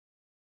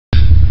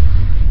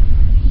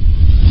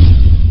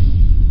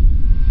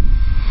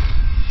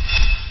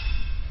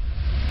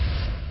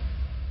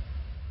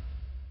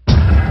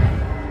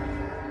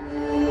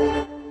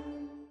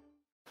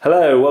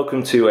Hello,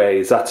 welcome to a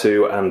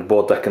Zatu and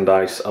Board Deck and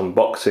Dice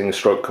unboxing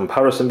stroke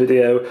comparison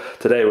video.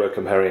 Today we're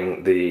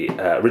comparing the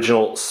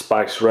original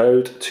Spice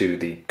Road to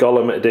the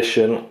Golem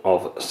Edition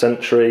of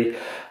Century.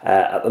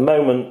 At the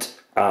moment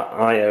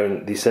I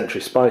own the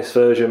Century Spice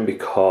version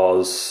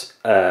because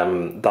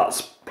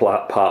that's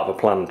part of a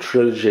planned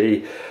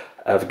trilogy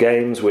of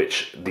games,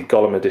 which the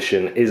Golem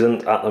Edition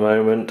isn't at the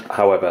moment.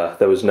 However,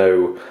 there was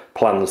no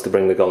plans to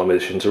bring the Golem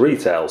Edition to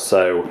retail,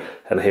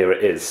 and here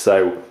it is.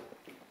 So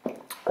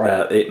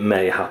it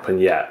may happen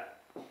yet.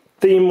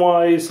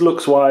 Theme-wise,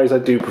 looks-wise, I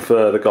do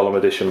prefer the Golem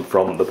Edition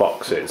from the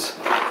boxes.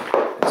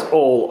 It's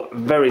all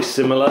very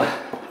similar,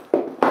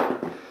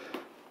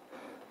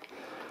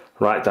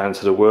 right down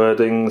to the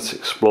wordings: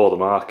 explore the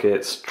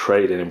markets,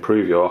 trade and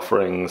improve your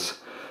offerings,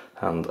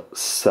 and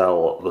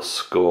sell and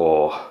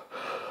score.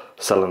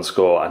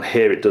 And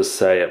here it does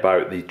say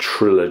about the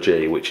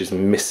trilogy, which is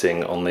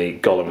missing on the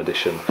Golem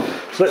Edition.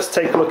 So let's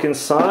take a look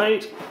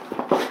inside.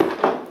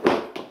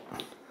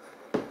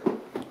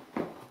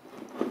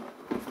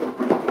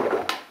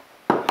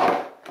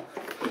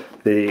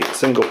 The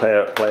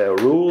single-player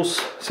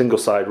rules,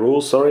 single-side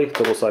rules, sorry,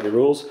 double-sided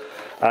rules.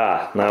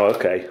 Now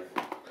okay.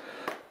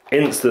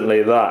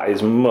 Instantly that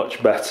is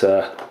much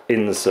better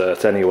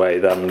insert anyway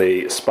than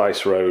the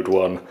Spice Road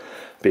one,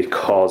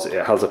 because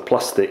it has a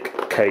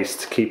plastic case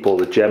to keep all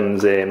the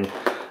gems in,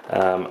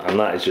 and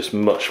that is just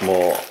much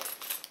better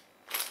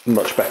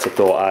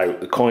thought out.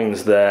 The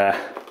coins there,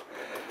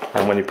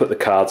 and when you put the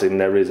cards in,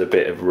 there is a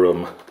bit of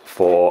room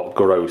for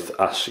growth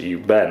as you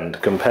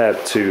bend,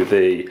 compared to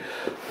the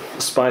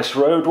Spice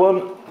Road one,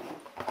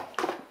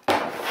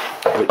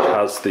 which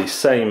has the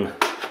same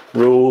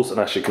rules, and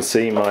as you can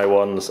see, my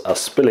ones are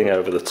spilling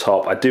over the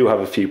top. I do have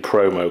a few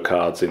promo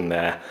cards in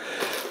there.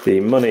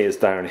 The money is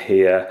down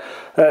here.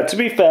 To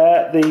be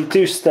fair, they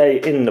do stay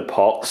in the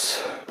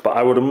pots, but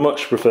I would have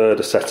much preferred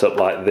a setup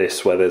like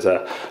this, where there's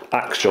an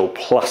actual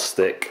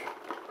plastic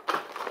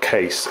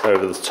case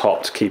over the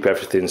top to keep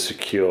everything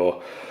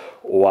secure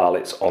while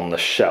it's on the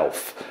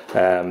shelf.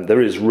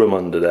 There is room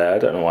under there. I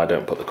don't know why I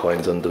don't put the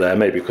coins under there,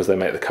 maybe because they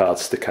make the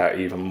cards stick out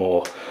even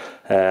more.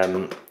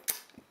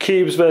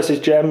 Cubes versus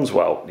gems,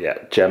 well yeah,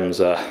 gems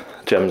are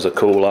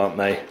cool, aren't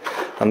they?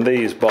 And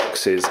these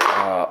boxes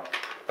are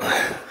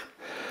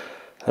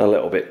a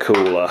little bit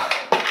cooler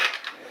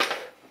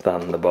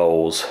than the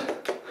bowls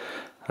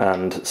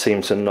and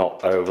seem to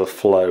not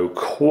overflow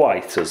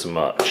quite as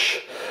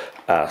much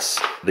as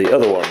the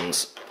other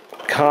ones.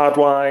 Card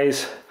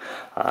wise,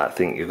 I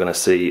think you're going to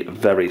see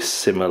very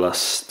similar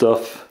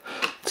stuff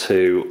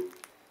to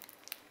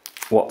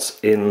what's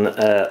in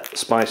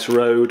Spice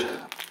Road,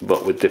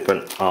 but with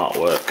different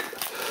artwork.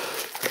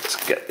 Let's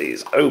get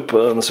these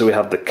open. So we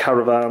have the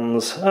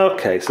caravans.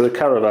 Okay, so the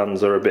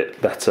caravans are a bit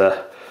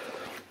better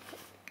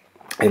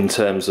in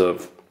terms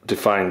of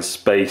defined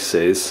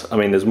spaces. I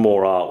mean, there's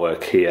more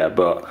artwork here,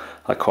 but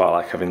I quite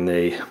like having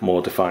the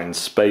more defined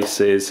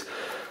spaces.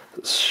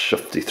 Let's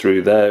shufty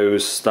through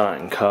those.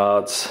 Starting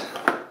cards.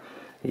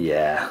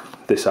 Yeah,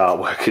 this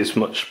artwork is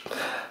much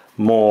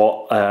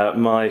more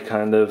my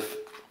kind of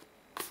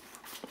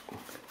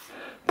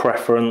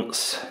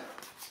preference.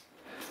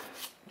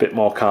 Bit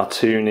more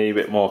cartoony,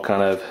 bit more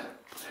kind of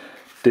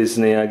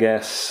Disney, I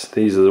guess.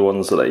 These are the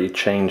ones that let you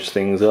change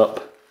things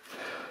up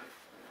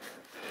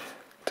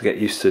to get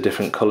used to a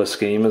different colour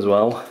scheme as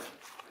well.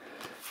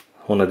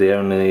 One of the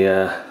only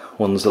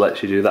ones that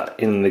lets you do that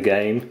in the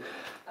game.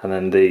 And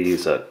then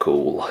these are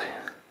cool.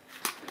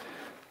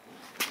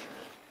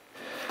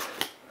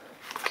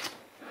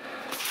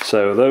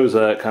 So those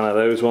are kind of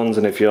those ones,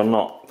 and if you're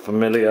not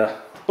familiar,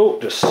 oh,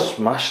 just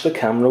smash the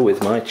camera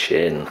with my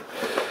chin.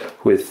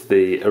 With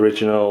the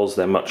originals,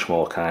 they're much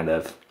more kind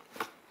of,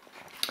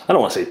 I don't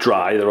want to say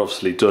dry, they're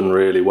obviously done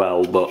really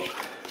well, but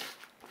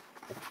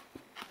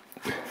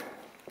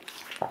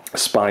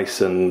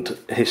spice and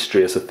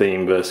history as a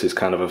theme versus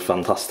kind of a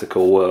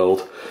fantastical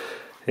world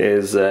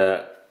is,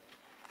 yeah,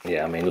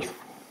 I mean,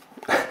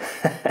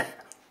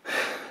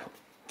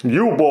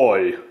 you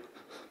boy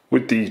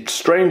with the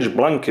strange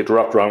blanket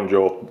wrapped around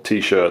your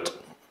t-shirt.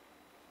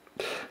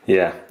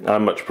 Yeah, I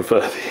much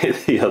prefer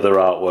the other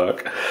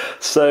artwork.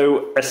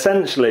 So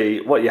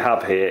essentially what you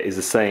have here is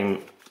the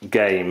same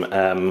game.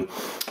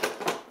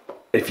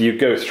 If you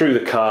go through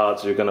the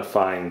cards, you're going to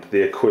find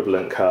the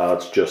equivalent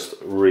cards just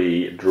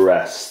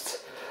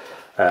redressed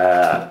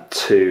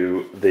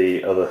to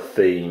the other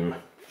theme.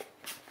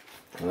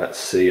 Let's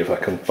see if I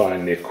can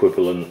find the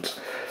equivalent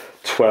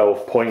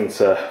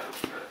 12-pointer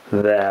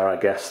there. I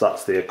guess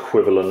that's the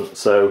equivalent.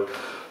 So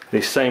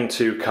these same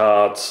two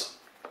cards,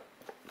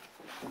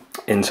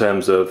 in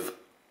terms of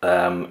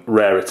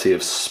rarity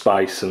of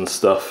spice and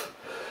stuff,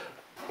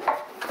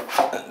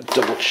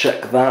 double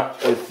check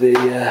that with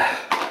the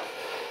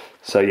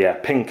so yeah,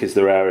 pink is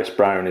the rarest,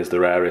 brown is the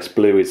rarest,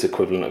 blue is the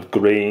equivalent of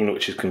green,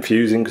 which is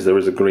confusing because there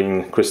is a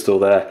green crystal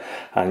there,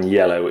 and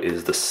yellow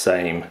is the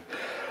same.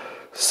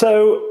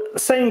 So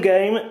same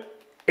game,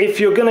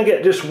 If you're going to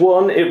get just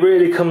one, it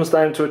really comes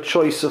down to a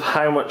choice of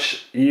how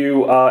much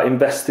you are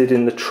invested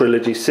in the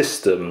trilogy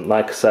system.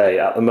 Like I say,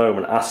 at the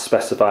moment, as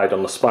specified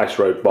on the Spice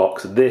Road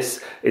box,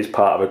 this is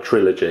part of a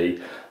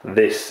trilogy,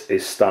 this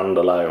is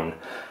standalone.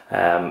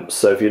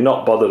 So if you're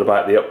not bothered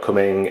about the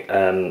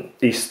upcoming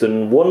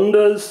Eastern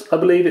Wonders, I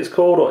believe it's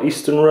called, or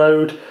Eastern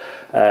Road,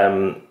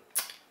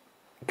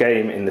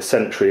 game in the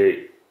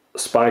Century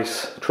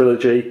Spice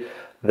trilogy,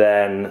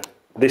 then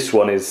this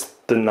one is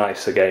the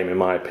nicer game in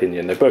my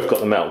opinion. They've both got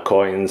the metal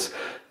coins.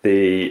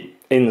 The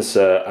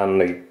insert and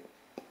the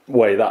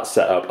way that's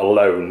set up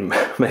alone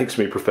makes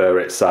me prefer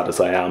it, sad as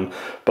I am,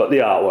 but the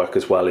artwork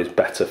as well is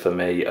better for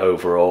me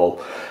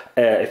overall.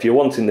 If you're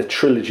wanting the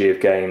trilogy of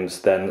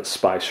games, then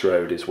Spice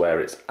Road is where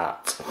it's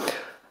at.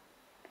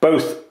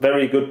 Both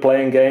very good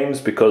playing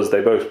games because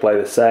they both play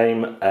the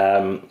same.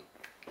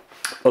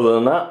 Other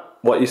than that,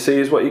 what you see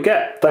is what you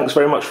get. Thanks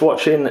very much for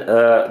watching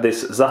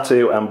this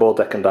Zatu and Board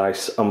Deck and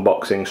Dice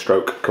unboxing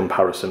stroke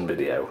comparison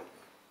video.